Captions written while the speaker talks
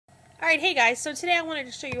Alright, hey guys, so today I wanted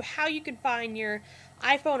to show you how you can find your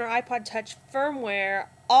iPhone or iPod Touch firmware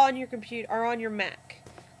on your computer or on your Mac.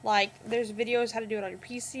 Like, there's videos how to do it on your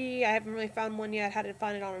PC. I haven't really found one yet how to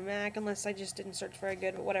find it on a Mac, unless I just didn't search very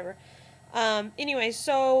good, but whatever. Anyway,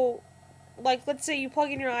 so, like, let's say you plug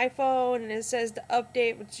in your iPhone and it says to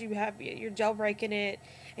update, but you have your jailbreaking it,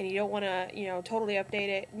 and you don't want to, totally update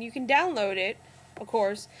it. And you can download it, of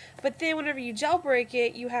course, but then whenever you jailbreak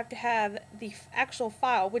it, you have to have the actual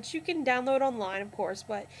file, which you can download online, of course,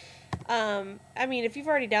 but I mean, if you've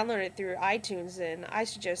already downloaded it through iTunes, then I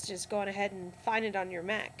suggest just going ahead and find it on your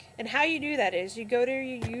Mac. And how you do that is you go to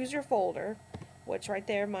your user folder, which right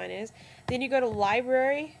there mine is, then you go to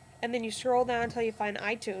library, and then you scroll down until you find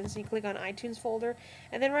iTunes, and you click on iTunes folder,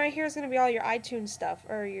 and then right here is going to be all your iTunes stuff,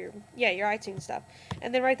 or your iTunes stuff,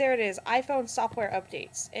 and then right there it is, iPhone software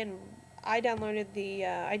updates, and I downloaded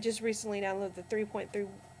I just recently downloaded the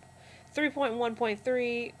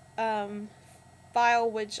 3.1.3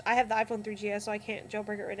 file, which I have the iPhone 3GS, so I can't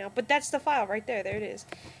jailbreak it right now, but that's the file right there, there it is,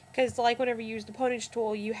 because like whenever you use the Pwnage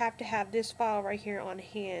tool, you have to have this file right here on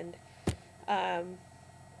hand,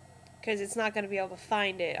 because it's not going to be able to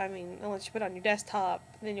find it. I mean, unless you put it on your desktop,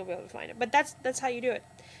 then you'll be able to find it. But that's how you do it.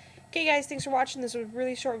 Okay, guys, thanks for watching. This was a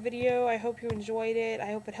really short video. I hope you enjoyed it.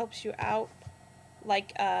 I hope it helps you out.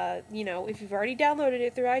 Like, if you've already downloaded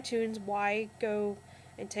it through iTunes, why go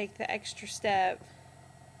and take the extra step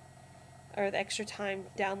or the extra time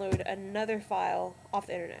to download another file off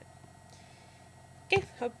the internet? Okay,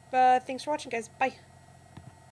 thanks for watching, guys. Bye.